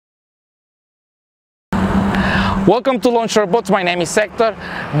Welcome to Longshore Boats. My name is Hector.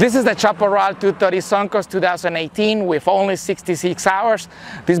 This is the Chaparral 230 SunCoast 2018 with only 66 hours.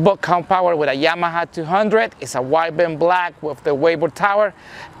 This boat comes powered with a Yamaha 200. It's a wide bend black with the wayboard tower.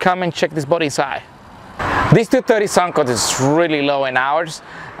 Come and check this boat inside. This 230 SunCoast is really low in hours,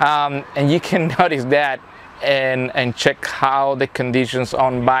 and you can notice that and check how the conditions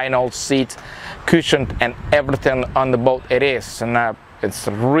on vinyl seat, cushion, and everything on the boat it is. And it's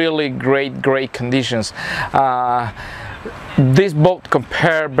really great conditions. This boat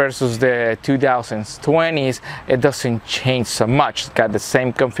compared versus the 2020s, it doesn't change so much. It's got the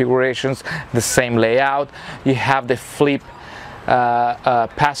same configurations, the same layout. You have the flip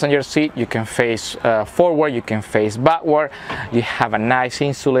passenger seat. You can face forward, you can face backward. You have a nice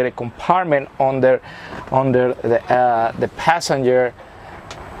insulated compartment under the passenger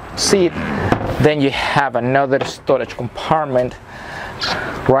seat. Then you have another storage compartment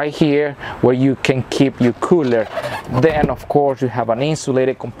right here where you can keep your cooler. Then of course you have an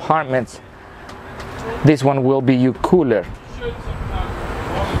insulated compartment. This one will be your cooler.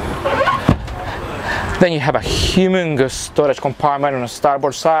 Then you have a humongous storage compartment on the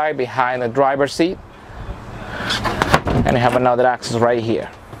starboard side behind the driver's seat, and you have another access right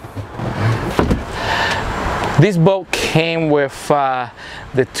here. This boat came with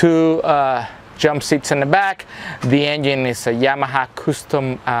the two jump seats in the back. The engine is a Yamaha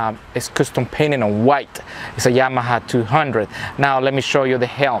custom, it's custom painted on white. It's a Yamaha 200. Now let me show you the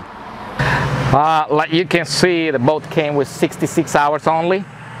helm. Like you can see, the boat came with 66 hours only.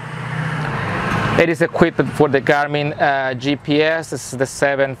 It is equipped for the Garmin GPS. This is the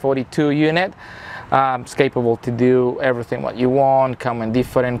 742 unit. It's capable to do everything what you want, come in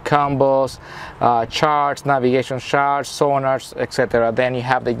different combos, charts, navigation charts, sonars, etc. Then you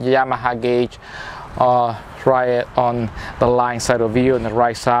have the Yamaha gauge right on the line side of you on the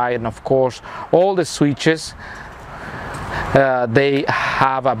right side, and of course all the switches, they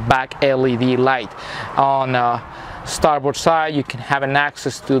have a back LED light. On starboard side you can have an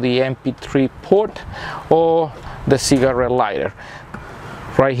access to the MP3 port or the cigarette lighter.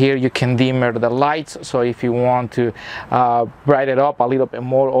 Right here you can dimmer the lights, so if you want to brighten it up a little bit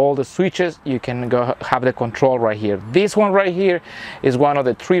more, all the switches, you can go have the control right here. This one right here is one of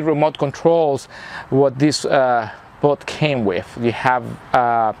the 3 remote controls what this boat came with. You have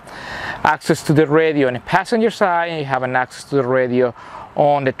access to the radio on the passenger side, and you have an access to the radio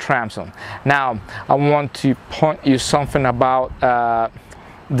on the transom. Now I want to point you something about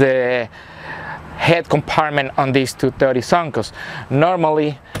the head compartment on these 230 SunCoast.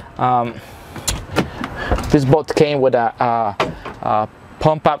 Normally this boat came with a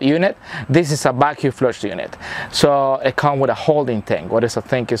pump up unit. This is a vacuum flush unit, so it comes with a holding tank, what I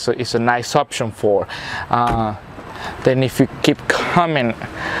think is a nice option for. Then if you keep coming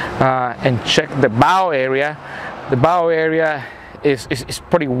and check the bow area, the bow area is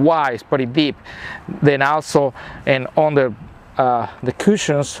pretty wide, it's pretty deep. Then also, and on the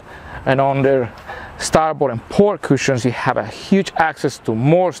cushions and on the starboard and port cushions, you have a huge access to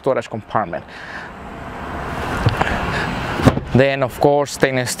more storage compartment. Then of course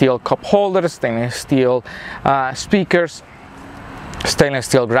stainless steel cup holders, stainless steel speakers, stainless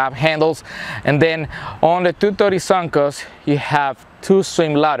steel grab handles. And then on the 230 SunCoast you have 2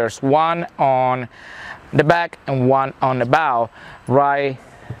 swim ladders, one on the back and one on the bow, right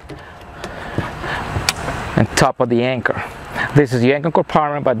on top of the anchor. This is the anchor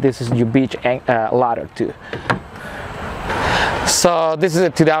compartment, but this is your beach ladder too. So this is a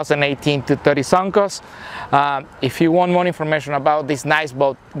 2018 230 SunCoast. If you want more information about this nice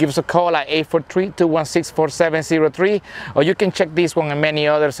boat, give us a call at 843-216-4703, or you can check this one and many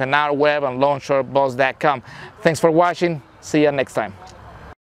others on our web on longshoreboats.com. Thanks for watching. See you next time.